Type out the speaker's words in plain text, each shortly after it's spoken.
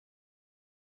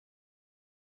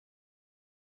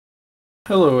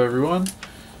Hello everyone.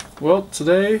 Well,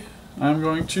 today I'm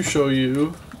going to show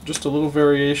you just a little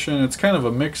variation. It's kind of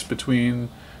a mix between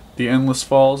the Endless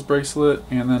Falls bracelet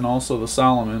and then also the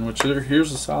Solomon, which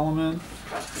here's the Solomon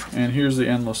and here's the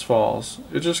Endless Falls.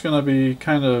 It's just going to be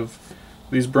kind of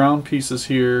these brown pieces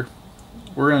here.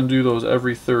 We're going to do those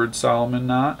every third Solomon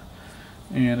knot,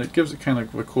 and it gives it kind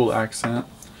of a cool accent.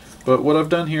 But what I've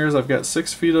done here is I've got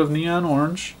 6 feet of neon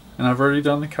orange, and I've already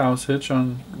done the cow's hitch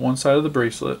on one side of the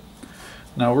bracelet.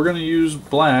 Now we're going to use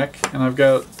black, and I've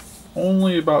got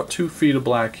only about 2 feet of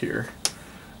black here.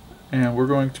 And we're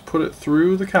going to put it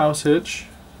through the cow's hitch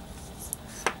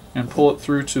and pull it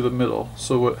through to the middle.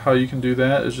 So how you can do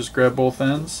that is just grab both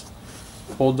ends,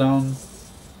 hold down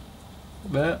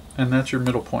that, and that's your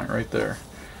middle point right there.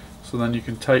 So then you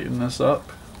can tighten this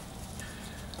up.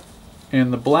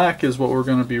 And the black is what we're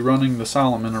going to be running the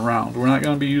Solomon around. We're not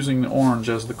going to be using the orange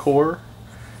as the core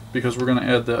because we're going to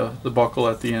add the buckle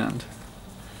at the end.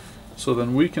 So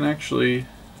then we can actually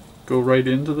go right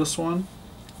into this one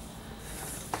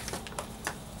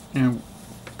and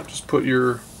just put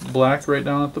your black right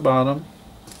down at the bottom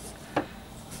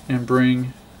and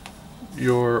bring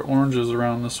your oranges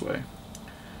around this way.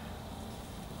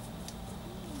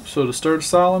 So to start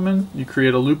Solomon, you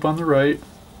create a loop on the right,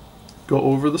 go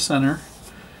over the center,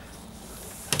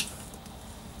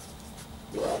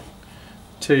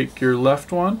 take your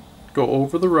left one, go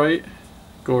over the right,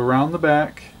 go around the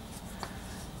back,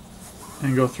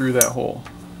 and go through that hole,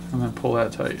 and then pull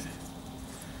that tight.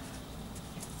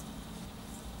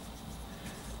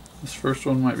 This first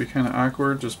one might be kind of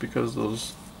awkward just because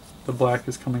the black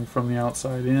is coming from the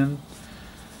outside in.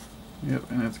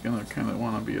 Yep, and it's gonna kind of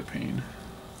want to be a pain.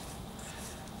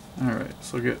 Alright,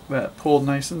 so get that pulled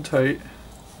nice and tight.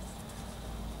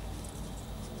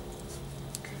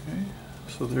 Okay,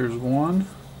 so there's one.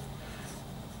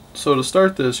 So to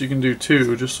start this, you can do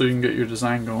 2 just so you can get your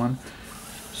design going.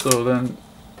 So then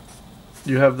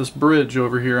you have this bridge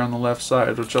over here on the left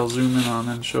side, which I'll zoom in on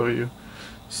and show you.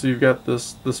 So you've got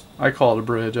this I call it a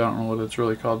bridge, I don't know what it's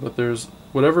really called, but there's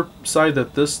whatever side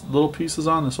that this little piece is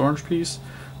on, this orange piece,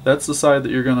 that's the side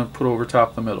that you're going to put over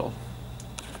top the middle.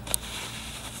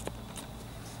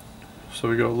 So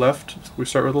we go left, we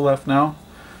start with the left now,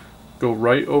 go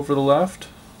right over the left,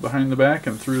 behind the back,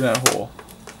 and through that hole.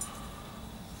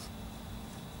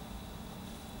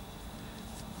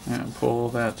 And pull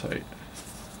that tight.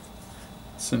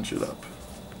 Cinch it up.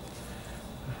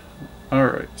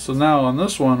 Alright, so now on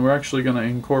this one we're actually going to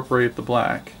incorporate the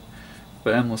black,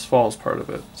 the Endless Falls part of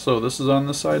it. So this is on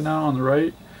this side now, on the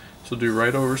right. So do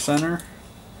right over center,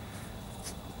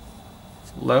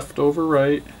 left over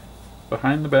right,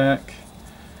 behind the back,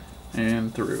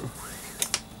 and through.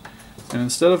 And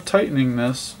instead of tightening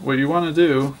this, what you want to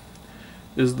do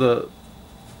is the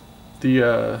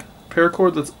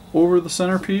paracord that's over the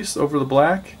centerpiece, over the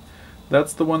black,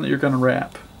 that's the one that you're going to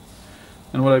wrap.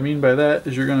 And what I mean by that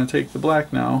is you're going to take the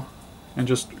black now and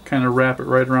just kind of wrap it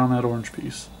right around that orange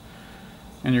piece.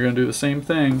 And you're going to do the same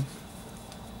thing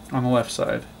on the left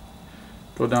side.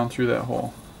 Go down through that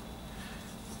hole.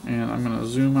 And I'm going to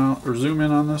zoom out or zoom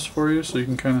in on this for you so you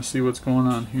can kind of see what's going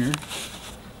on here.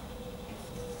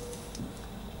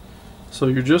 So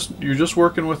you're just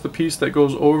working with the piece that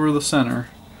goes over the center,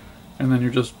 and then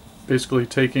you're just basically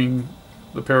taking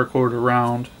the paracord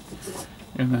around,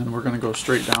 and then we're going to go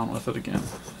straight down with it again.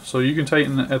 So you can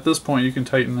tighten, at this point you can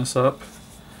tighten this up,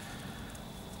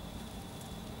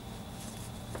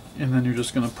 and then you're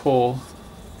just going to pull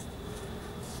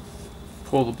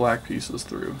the black pieces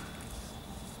through.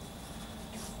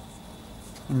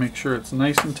 And make sure it's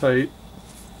nice and tight,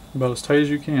 about as tight as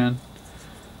you can,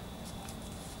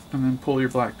 and then pull your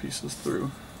black pieces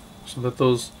through so that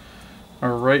those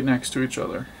are right next to each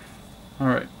other.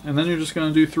 Alright, and then you're just going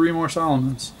to do 3 more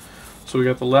Solomons. So we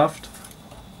got the left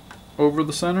over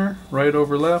the center, right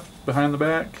over left, behind the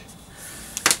back.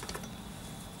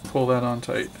 Pull that on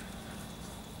tight.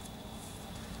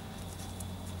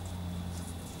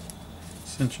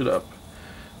 Cinch it up.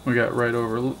 We got right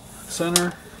over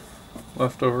center,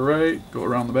 left over right, go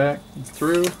around the back and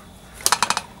through.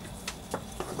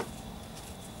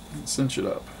 And cinch it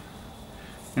up.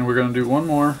 And we're going to do 1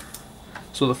 more.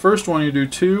 So the first one you do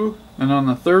 2, and on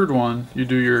the third one you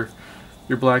do your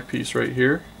black piece right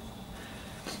here.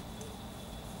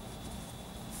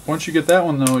 Once you get that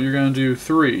one though, you're going to do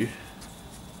 3.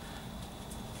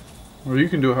 Or you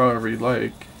can do it however you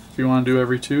like. If you want to do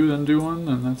every 2, then do 1,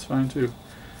 then that's fine too.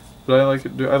 But I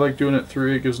like doing it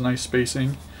 3. It gives nice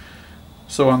spacing.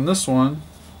 So on this one,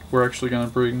 we're actually going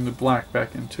to bring the black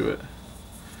back into it.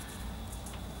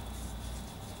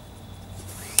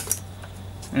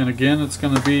 And again, it's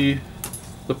going to be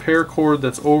the paracord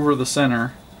that's over the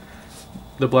center,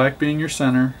 the black being your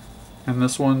center, and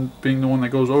this one being the one that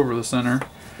goes over the center,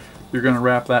 you're going to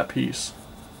wrap that piece.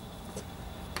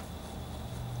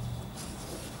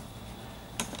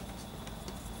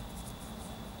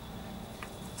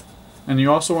 And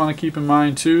you also want to keep in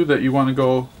mind too that you want to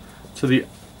go to the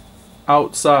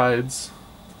outsides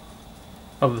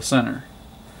of the center.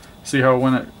 See how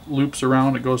when it loops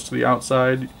around it goes to the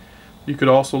outside? You could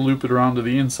also loop it around to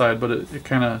the inside, but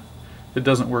it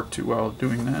doesn't work too well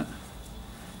doing that.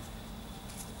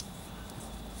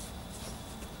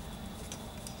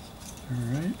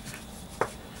 Alright.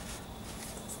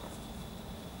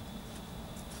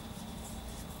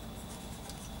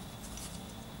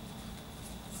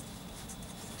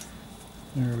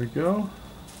 There we go.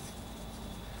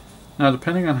 Now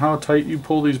depending on how tight you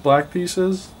pull these black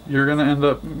pieces, you're going to end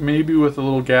up maybe with a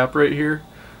little gap right here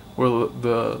where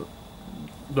the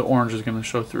orange is going to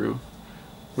show through,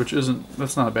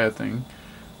 that's not a bad thing.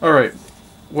 Alright,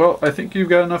 well I think you've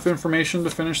got enough information to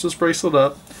finish this bracelet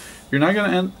up. You're not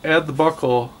going to add the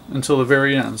buckle until the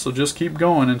very end, so just keep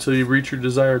going until you reach your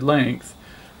desired length,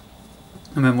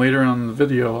 and then later on in the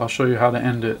video I'll show you how to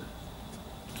end it.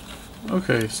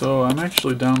 Okay, so I'm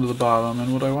actually down to the bottom,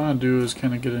 and what I want to do is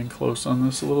kind of get in close on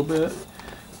this a little bit.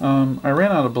 I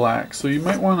ran out of black, so you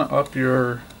might want to up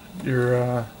your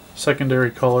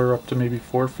secondary color up to maybe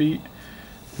 4 feet,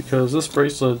 because this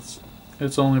bracelet,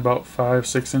 it's only about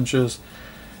 5-6 inches,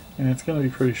 and it's going to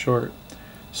be pretty short.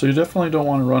 So you definitely don't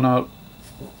want to run out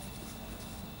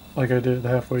like I did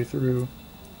halfway through.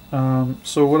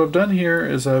 So what I've done here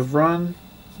is I've run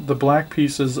the black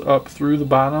pieces up through the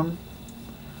bottom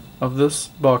of this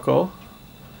buckle,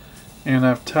 and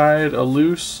I've tied a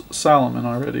loose Solomon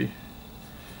already.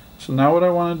 So now what I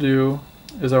want to do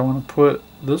is I want to put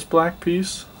this black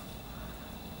piece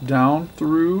down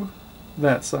through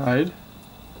that side.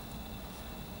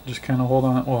 Just kind of hold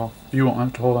on, well, you won't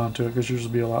have to hold on to it because yours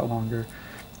will be a lot longer.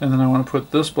 And then I want to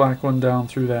put this black one down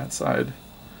through that side.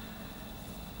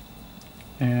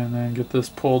 And then get this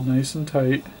pulled nice and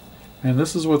tight. And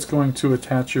this is what's going to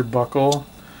attach your buckle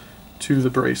to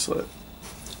the bracelet.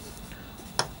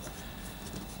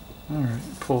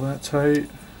 Alright, pull that tight.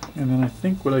 And then I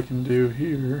think what I can do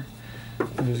here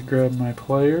is grab my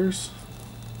pliers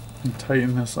and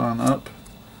tighten this on up.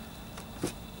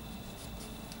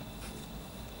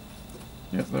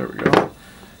 Yep, there we go.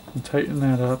 And tighten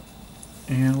that up.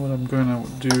 And what I'm going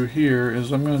to do here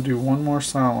is I'm going to do one more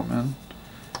Solomon,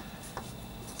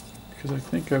 because I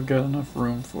think I've got enough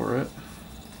room for it.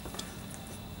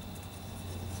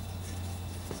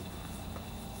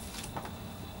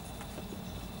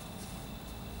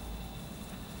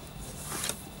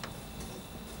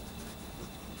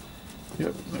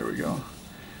 Yep, there we go.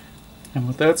 And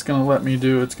what that's going to let me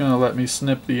do, it's going to let me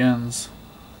snip the ends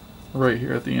right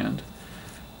here at the end.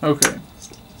 Okay,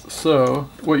 so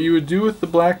what you would do with the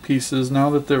black pieces now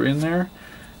that they're in there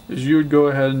is you would go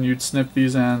ahead and you'd snip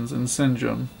these ends and singe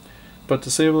them. But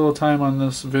to save a little time on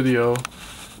this video,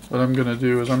 what I'm going to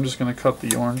do is I'm just going to cut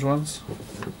the orange ones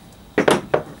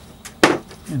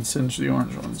and singe the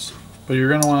orange ones. But you're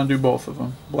going to want to do both of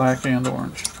them, black and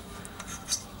orange.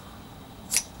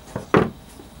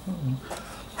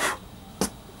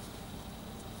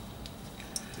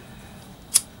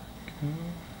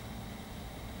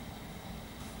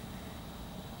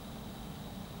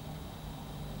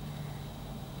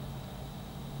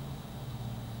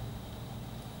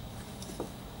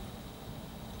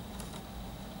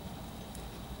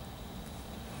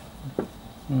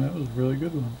 Well, that was a really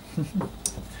good one.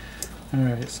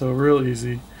 Alright, so real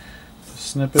easy. Just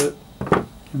snip it, and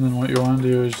then what you want to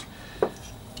do is,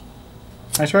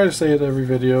 I try to say it every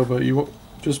video, but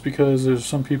just because there's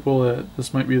some people that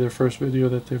this might be their first video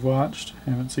that they've watched,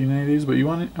 haven't seen any of these, but you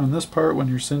want to, on this part when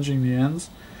you're singeing the ends,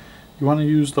 you want to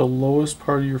use the lowest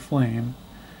part of your flame.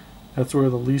 That's where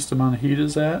the least amount of heat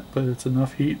is at, but it's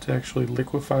enough heat to actually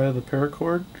liquefy the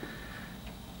paracord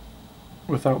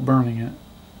without burning it.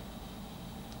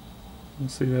 You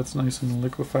see that's nice and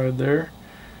liquefied there,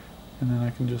 and then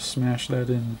I can just smash that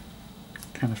in.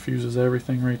 Kind of fuses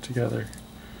everything right together.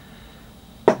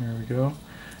 There we go.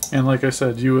 And like I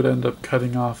said, you would end up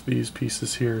cutting off these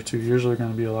pieces here too. Yours are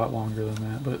going to be a lot longer than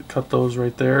that, but cut those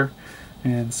right there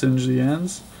and singe the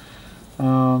ends.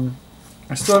 I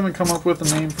still haven't come up with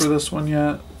a name for this one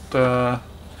yet.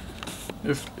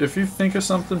 If you think of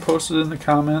something, post it in the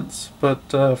comments. But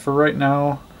for right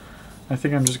now, I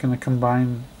think I'm just going to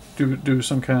combine, do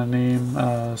some kind of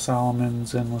name,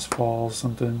 Solomon's Endless Falls,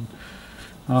 something.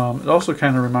 It also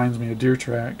kind of reminds me of Deer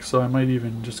Track, so I might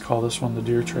even just call this one the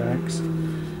Deer Tracks.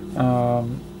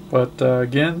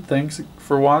 Again, thanks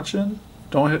for watching.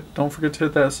 don't forget to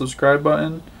hit that subscribe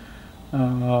button.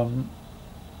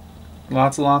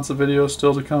 Lots and lots of videos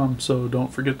still to come, so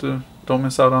don't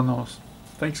miss out on those.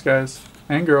 Thanks, guys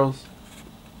and girls.